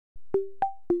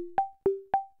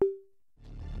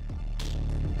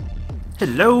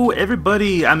Hello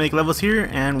everybody, IMakeLevels here,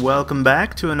 and welcome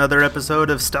back to another episode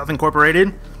of Stealth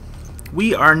Incorporated.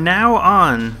 We are now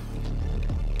on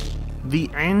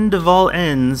the end of all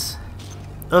ends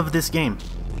of this game.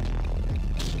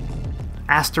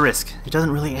 Asterisk, it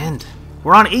doesn't really end.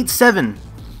 We're on 8-7.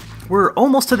 We're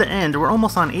almost to the end. We're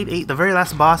almost on 8-8, the very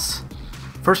last boss.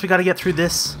 First we gotta get through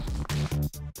this.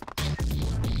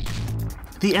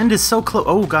 The end is so close.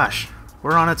 Oh gosh,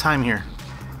 we're on a time here.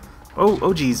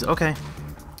 Oh geez, okay.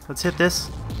 Let's hit this.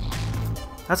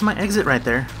 That's my exit right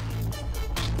there.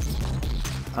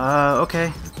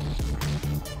 Okay.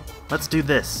 Let's do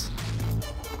this.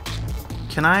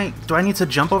 Do I need to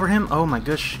jump over him? Oh my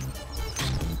gosh.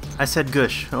 I said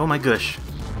gush. Oh my gosh.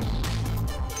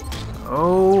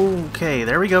 Okay,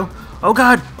 there we go. Oh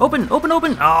god! Open! Open!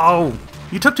 Open! Oh!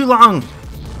 You took too long!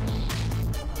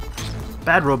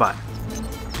 Bad robot.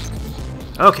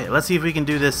 Okay, let's see if we can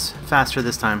do this faster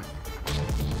this time.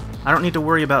 I don't need to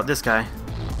worry about this guy.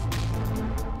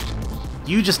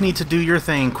 You just need to do your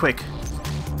thing quick.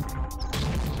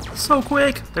 So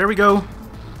quick! There we go.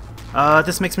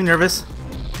 This makes me nervous.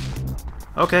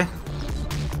 Okay.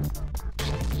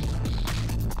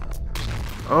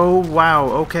 Oh, wow,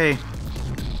 okay.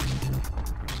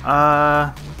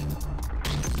 I'm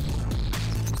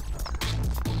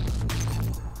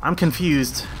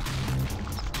confused.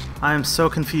 I am so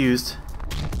confused.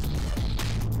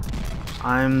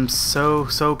 I'm so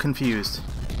confused.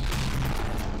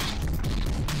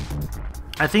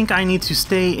 I think I need to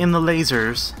stay in the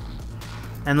lasers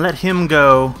and let him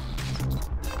go.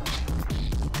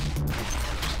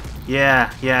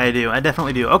 Yeah, I do. I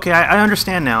definitely do. Okay, I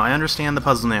understand now. I understand the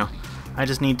puzzle now. I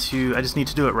just need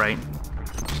to do it right.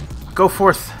 Go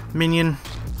forth, minion.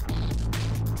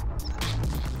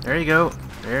 There you go.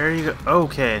 There you go.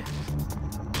 Okay.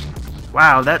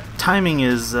 Wow, that timing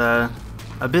is a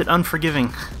bit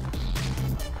unforgiving.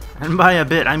 And by a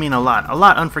bit, I mean a lot. A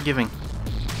lot unforgiving.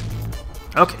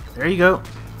 Okay, there you go.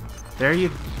 There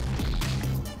you...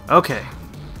 Okay.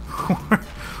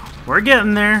 We're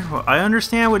getting there. Well, I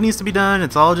understand what needs to be done.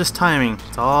 It's all just timing.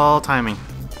 It's all timing.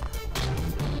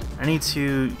 I need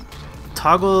to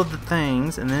toggle the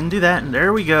things and then do that. And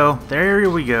there we go. There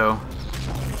we go.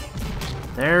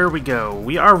 There we go.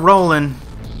 We are rolling.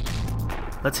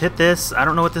 Let's hit this. I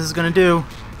don't know what this is gonna do.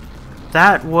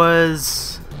 That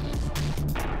was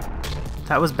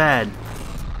bad.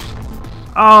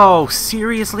 Oh,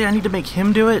 seriously? I need to make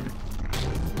him do it?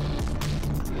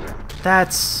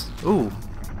 That's... Ooh.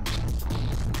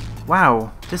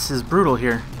 Wow, this is brutal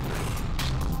here.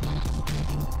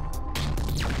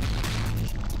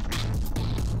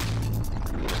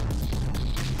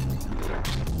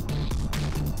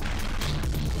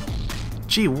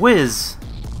 Gee whiz.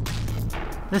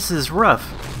 This is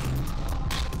rough.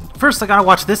 First I gotta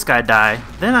watch this guy die,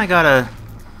 then I gotta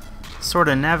sort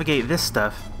of navigate this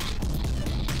stuff.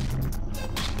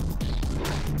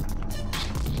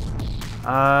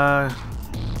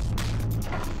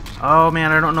 Oh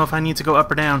man, I don't know if I need to go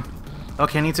up or down.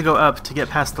 Okay, I need to go up to get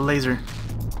past the laser.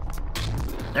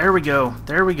 There we go.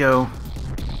 There we go.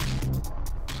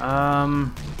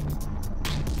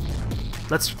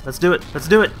 Let's do it. Let's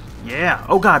do it. Yeah.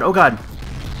 Oh god. Oh god.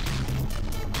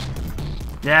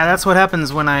 Yeah, that's what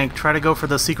happens when I try to go for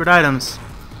those secret items.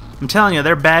 I'm telling you,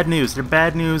 they're bad news. They're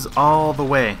bad news all the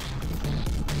way.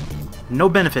 No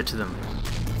benefit to them.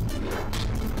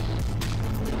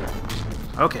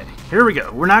 Okay, here we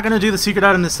go. We're not going to do the secret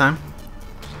item this time.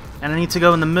 And I need to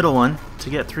go in the middle one to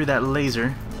get through that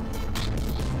laser.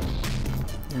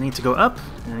 I need to go up,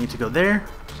 and I need to go there.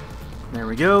 There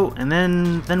we go. And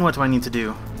then what do I need to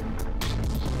do?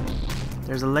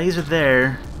 There's a laser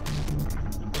there.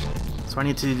 So I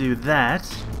need to do that.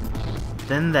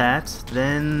 Then that.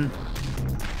 Then...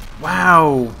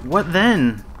 Wow! What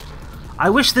then? I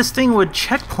wish this thing would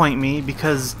checkpoint me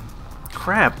because...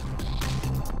 Crap.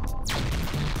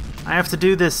 I have to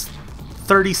do this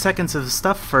 30 seconds of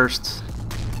stuff first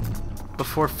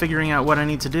before figuring out what I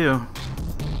need to do.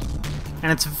 And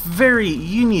it's very...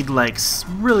 You need, like,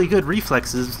 really good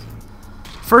reflexes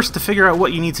first to figure out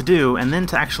what you need to do and then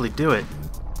to actually do it.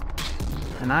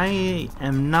 And I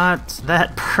am not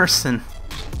that person.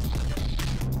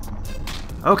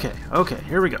 Okay,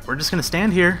 here we go. We're just gonna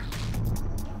stand here.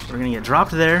 We're gonna get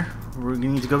dropped there. We're gonna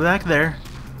need to go back there.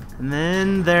 And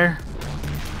then there.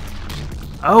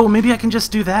 Oh, maybe I can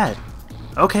just do that.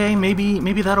 Okay, maybe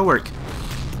that'll work.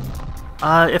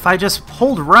 If I just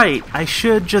hold right, I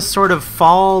should just sort of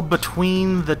fall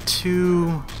between the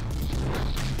two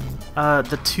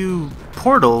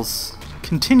portals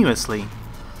continuously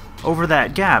over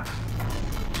that gap.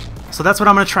 So that's what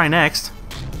I'm going to try next,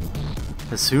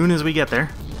 as soon as we get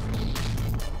there.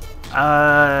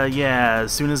 Yeah,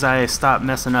 as soon as I stop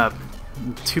messing up.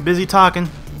 I'm too busy talking.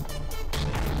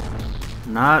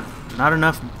 Not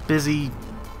enough busy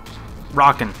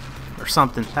rocking or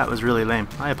something. That was really lame.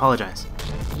 I apologize.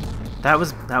 That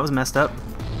was messed up.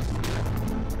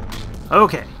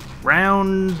 Okay.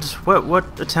 Round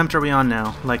what attempt are we on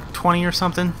now? Like 20 or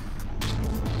something?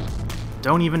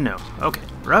 Don't even know. Okay,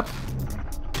 we're up.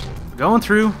 We're going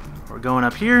through. We're going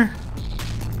up here.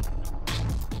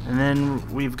 And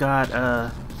then we've got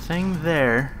a thing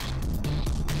there.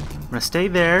 I'm gonna stay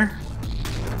there.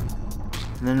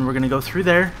 And then we're gonna go through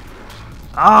there.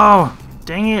 Oh,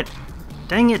 dang it.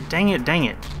 Dang it, dang it, dang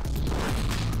it.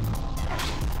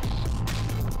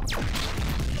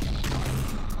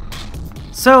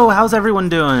 So, how's everyone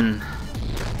doing?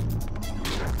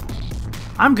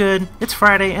 I'm good. It's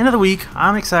Friday, end of the week.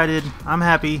 I'm excited. I'm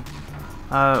happy.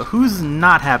 Who's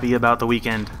not happy about the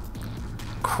weekend?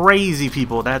 Crazy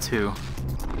people, that's who.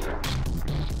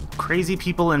 Crazy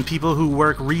people and people who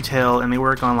work retail and they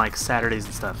work on like Saturdays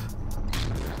and stuff.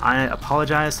 I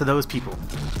apologize to those people.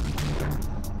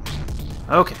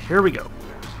 Okay, here we go.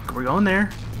 We're going there.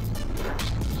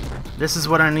 This is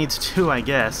what I need to do, I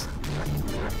guess.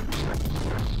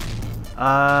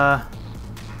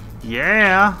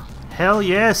 Yeah. Hell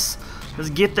yes. Let's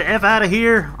get the F out of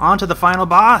here. On to the final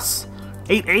boss.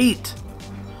 8-8.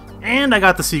 And I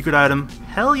got the secret item.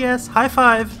 Hell yes. High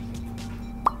five.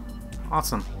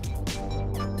 Awesome.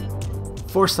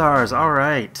 4 stars.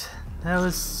 Alright. That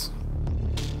was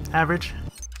average.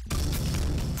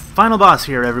 Final boss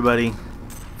here, everybody.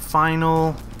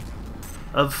 Final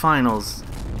of finals.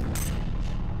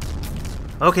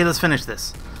 Okay, let's finish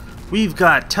this. We've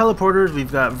got teleporters,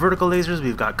 we've got vertical lasers,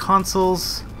 we've got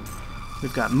consoles,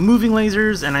 we've got moving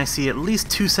lasers, and I see at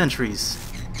least 2 sentries.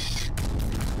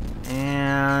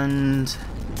 And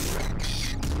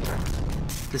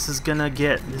this is gonna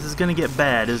get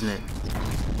bad, isn't it?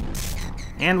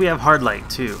 And we have hard light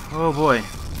too. Oh boy.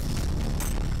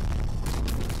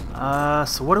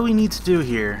 So what do we need to do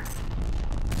here?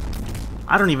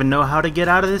 I don't even know how to get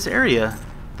out of this area.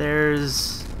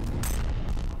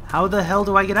 How the hell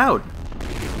do I get out?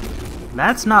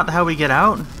 That's not how we get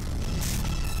out.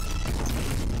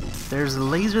 There's a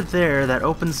laser there that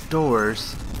opens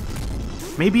doors.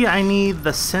 Maybe I need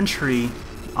the sentry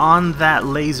on that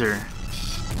laser.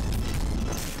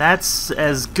 That's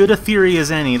as good a theory as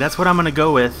any. That's what I'm gonna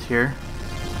go with here.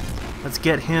 Let's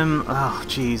get him. Oh,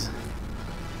 jeez.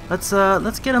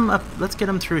 Let's get him up. Let's get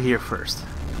him through here first.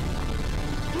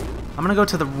 I'm gonna go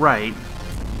to the right.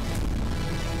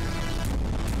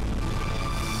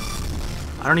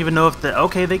 I don't even know if the...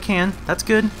 Okay, they can. That's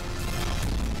good.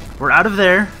 We're out of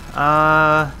there.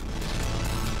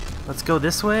 Let's go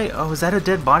this way. Oh, is that a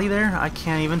dead body there? I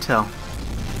can't even tell.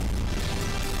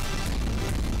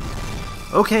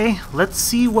 Okay, let's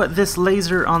see what this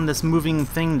laser on this moving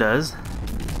thing does.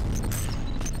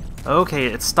 Okay,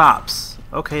 it stops.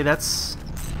 Okay, that's...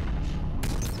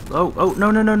 Oh, no,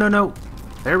 no, no, no, no.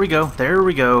 There we go, there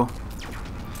we go.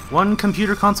 One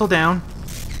computer console down.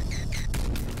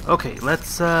 Okay,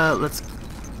 let's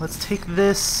take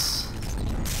this.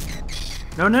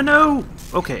 No, no, no!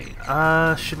 Okay,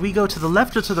 should we go to the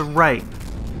left or to the right?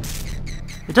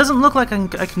 It doesn't look like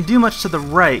I can do much to the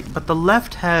right, but the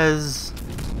left has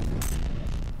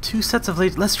 2 sets of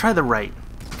lasers. Let's try the right,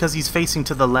 because he's facing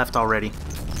to the left already.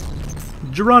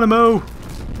 Geronimo!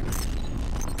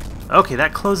 Okay,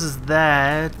 that closes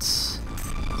that.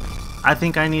 I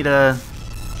think I need a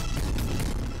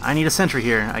sentry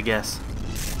here, I guess.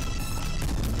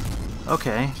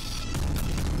 Okay.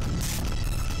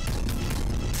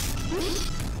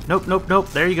 Nope, nope, nope.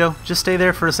 There you go. Just stay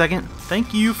there for a second.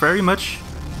 Thank you very much.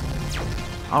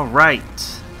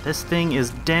 Alright. This thing is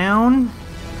down.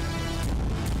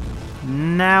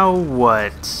 Now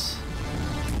what?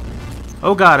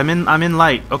 Oh god, I'm in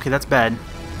light. Okay, that's bad.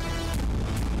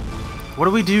 What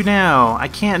do we do now? I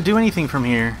can't do anything from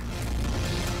here.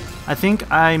 I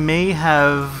think I may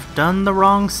have done the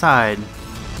wrong side.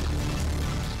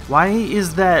 Why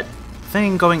is that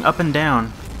thing going up and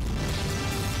down?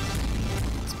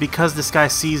 It's because this guy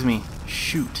sees me.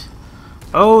 Shoot.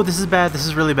 Oh, this is bad. This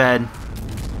is really bad.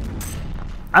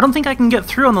 I don't think I can get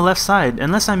through on the left side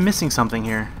unless I'm missing something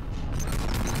here.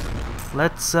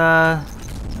 Let's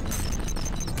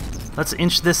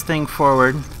inch this thing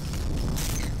forward.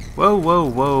 Whoa, whoa,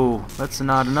 whoa. That's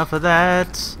not enough of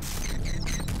that.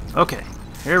 Okay,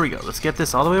 here we go. Let's get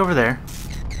this all the way over there.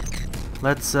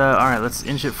 Let's, alright, let's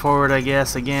inch it forward, I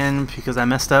guess, again, because I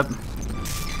messed up.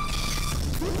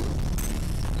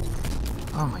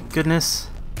 Oh my goodness.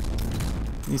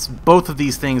 Both of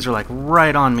these things are like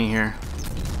right on me here.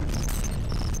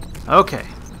 Okay,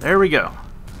 There we go.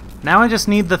 Now I just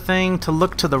need the thing to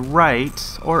look to the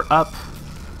right or up.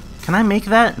 Can I make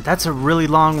that? That's a really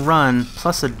long run,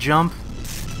 plus a jump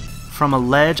from a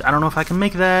ledge. I don't know if I can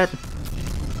make that.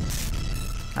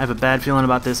 I have a bad feeling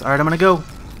about this. Alright, I'm gonna go.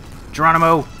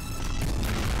 Geronimo!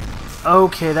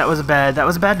 Okay, that was a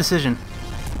bad decision.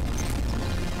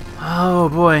 Oh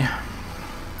boy.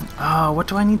 Oh, what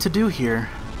do I need to do here?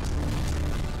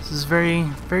 This is very,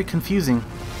 very confusing.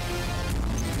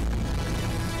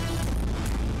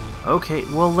 Okay,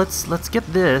 well let's get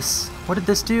this. What did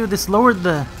this do? This lowered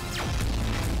the...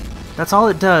 That's all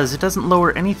it does. It doesn't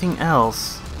lower anything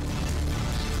else.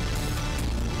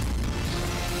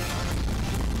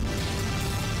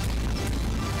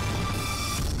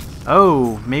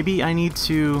 Oh, maybe I need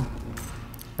to...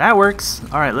 That works.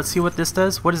 Alright, let's see what this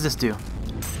does. What does this do?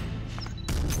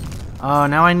 Oh,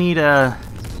 now I need a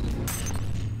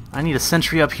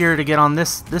sentry up here to get on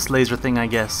this laser thing, I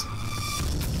guess.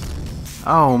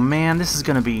 Oh man, this is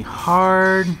gonna be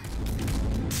hard.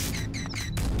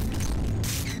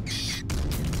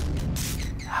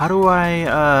 How do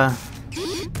I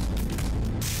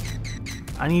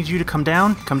need you to come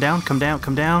down, come down, come down,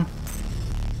 come down.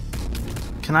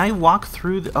 Can I walk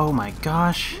through the... Oh my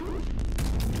gosh.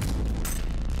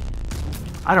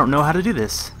 I don't know how to do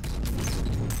this.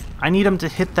 I need him to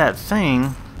hit that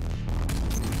thing.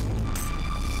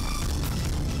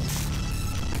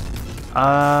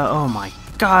 Oh my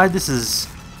god, this is...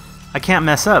 I can't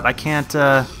mess up. I can't,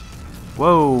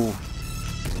 Whoa.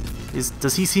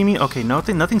 Does he see me? Okay,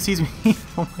 nothing sees me.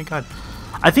 Oh my god.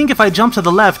 I think if I jump to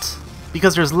the left,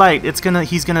 because there's light,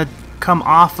 he's gonna come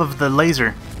off of the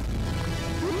laser.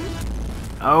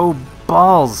 Oh,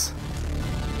 balls.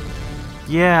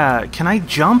 Yeah, can I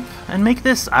jump and make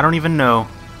this? I don't even know.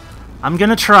 I'm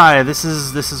gonna try. This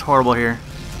is horrible here.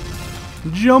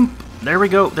 Jump! There we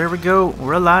go, there we go.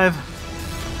 We're alive.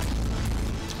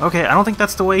 Okay, I don't think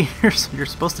that's the way you're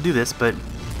supposed to do this, but...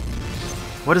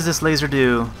 What does this laser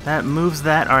do? That moves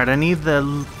that. Alright, I need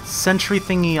the sentry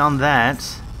thingy on that.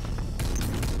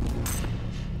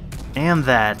 And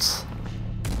that.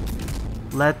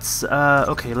 Let's,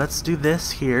 okay, let's do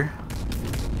this here.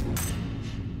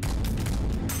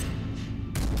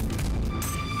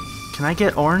 Can I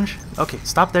get orange? Okay,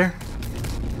 stop there.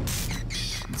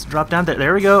 Let's drop down there.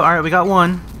 There we go. Alright, we got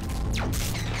one.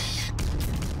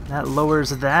 That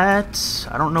lowers that.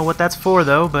 I don't know what that's for,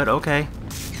 though, but okay.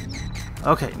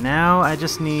 Okay, now I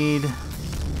just need...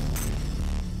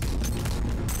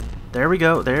 There we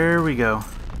go, there we go.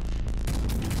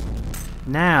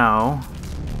 Now...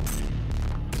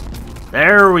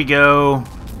 There we go.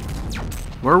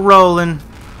 We're rolling.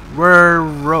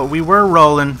 We were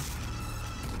rolling.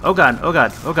 Oh god, oh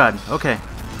god, oh god, okay.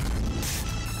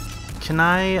 Can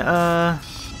I,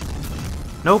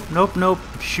 Nope, nope, nope.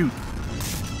 Shoot.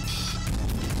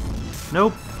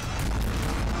 Nope.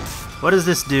 What does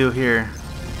this do here?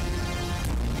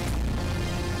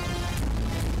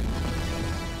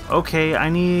 Okay, I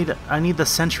need the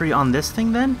sentry on this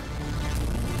thing then?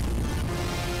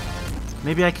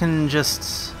 Maybe I can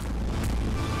just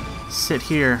sit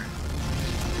here.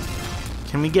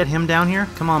 Can we get him down here?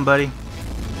 Come on, buddy.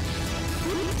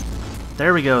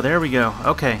 There we go, there we go.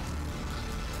 Okay.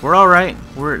 We're alright.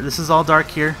 This is all dark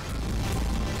here.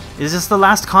 Is this the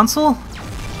last console?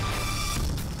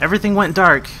 Everything went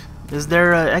dark. Is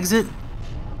there an exit?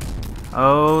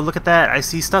 Oh, look at that. I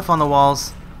see stuff on the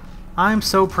walls. I'm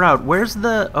so proud. Where's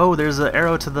the... Oh, there's an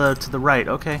arrow to the right.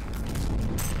 Okay.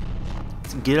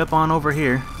 Let's get up on over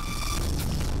here.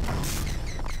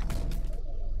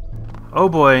 Oh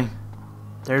boy.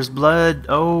 There's blood.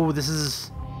 Oh, this is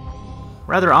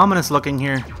rather ominous looking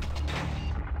here.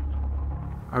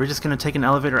 Are we just gonna take an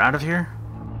elevator out of here?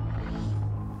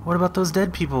 What about those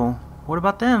dead people? What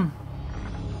about them?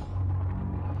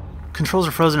 Controls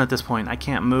are frozen at this point. I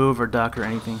can't move or duck or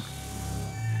anything.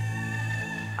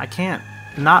 I can't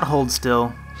not hold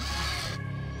still.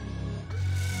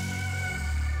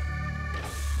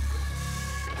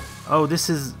 Oh, this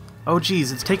is... Oh,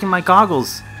 geez, it's taking my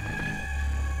goggles.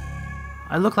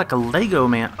 I look like a Lego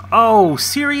man. Oh,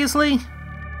 seriously?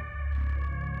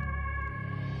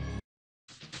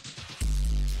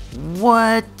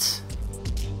 What?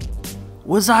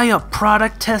 Was I a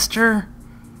product tester?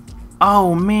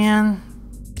 Oh, man.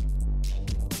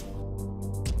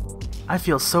 I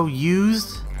feel so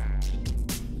used.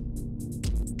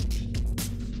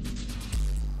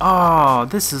 Oh,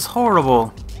 this is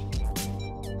horrible.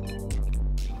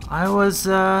 I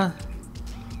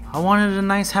wanted a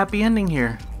nice happy ending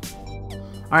here.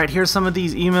 Alright, here's some of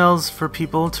these emails for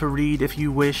people to read if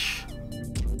you wish.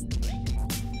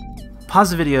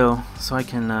 Pause the video so I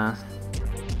can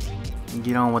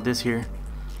get on with this here.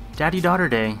 Daddy-daughter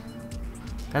day.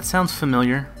 That sounds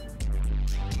familiar.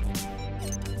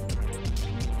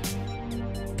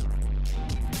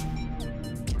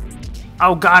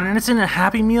 Oh god, and it's in a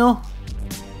Happy Meal?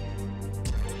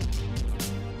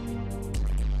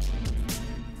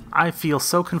 I feel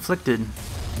so conflicted.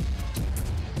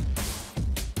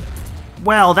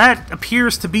 Well, that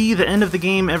appears to be the end of the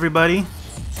game, everybody.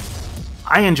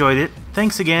 I enjoyed it.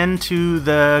 Thanks again to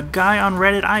the guy on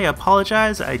Reddit. I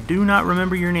apologize, I do not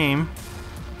remember your name.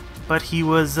 But he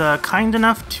was kind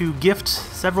enough to gift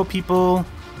several people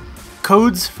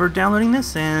codes for downloading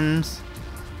this, and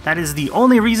that is the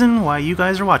only reason why you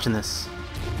guys are watching this.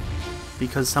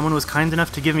 Because someone was kind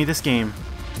enough to give me this game.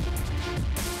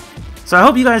 So I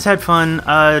hope you guys had fun.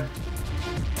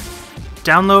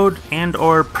 Download and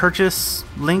or purchase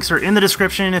links are in the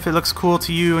description if it looks cool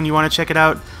to you and you want to check it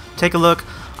out. Take a look.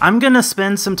 I'm gonna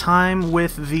spend some time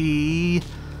with the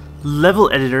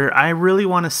level editor. I really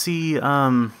want to see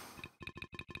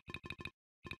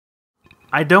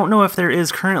I don't know if there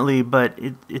is currently, but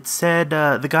it said,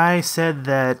 the guy said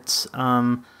that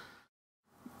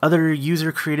other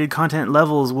user-created content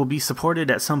levels will be supported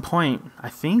at some point, I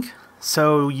think.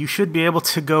 So you should be able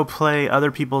to go play other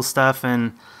people's stuff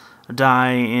and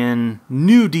die in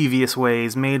new devious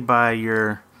ways made by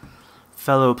your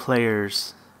fellow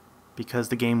players, because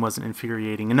the game wasn't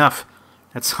infuriating enough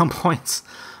at some points.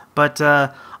 But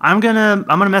I'm gonna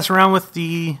mess around with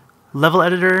the level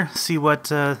editor, see what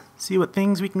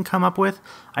things we can come up with.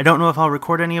 I don't know if I'll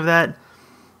record any of that.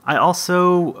 I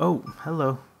also... oh,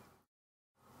 hello.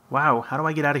 Wow, how do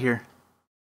I get out of here?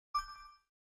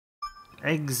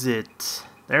 Exit.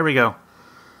 There we go.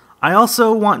 I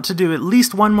also want to do at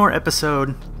least one more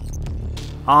episode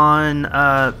on...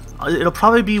 it'll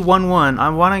probably be 1-1. I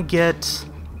want to get...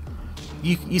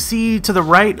 You see to the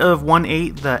right of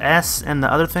 1-8, the S and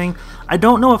the other thing? I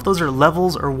don't know if those are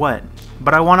levels or what,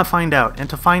 but I want to find out. And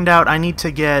to find out, I need to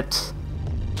get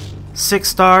 6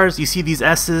 stars. You see these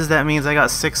S's? That means I got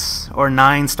 6 or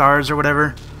 9 stars or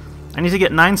whatever. I need to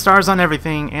get 9 stars on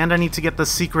everything, and I need to get the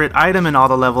secret item in all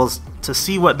the levels to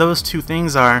see what those 2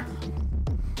 things are.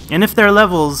 And if they're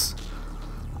levels,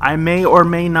 I may or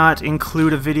may not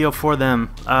include a video for them.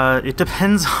 It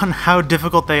depends on how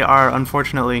difficult they are,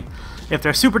 unfortunately. If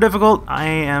they're super difficult,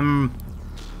 I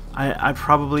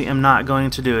probably am not going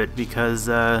to do it, because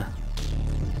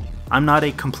I'm not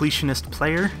a completionist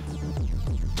player.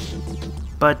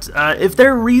 But if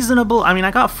they're reasonable, I mean,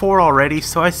 I got 4 already,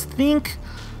 so I think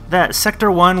that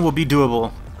Sector 1 will be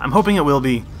doable. I'm hoping it will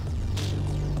be.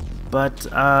 But,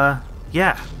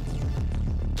 yeah.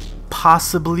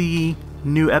 Possibly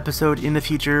new episode in the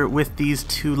future with these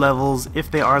 2 levels, if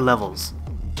they are levels.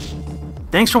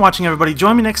 Thanks for watching, everybody.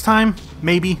 Join me next time.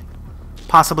 Maybe.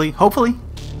 Possibly. Hopefully.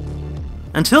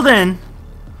 Until then,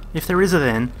 if there is a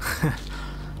then,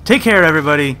 take care,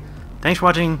 everybody. Thanks for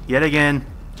watching yet again.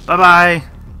 Bye-bye.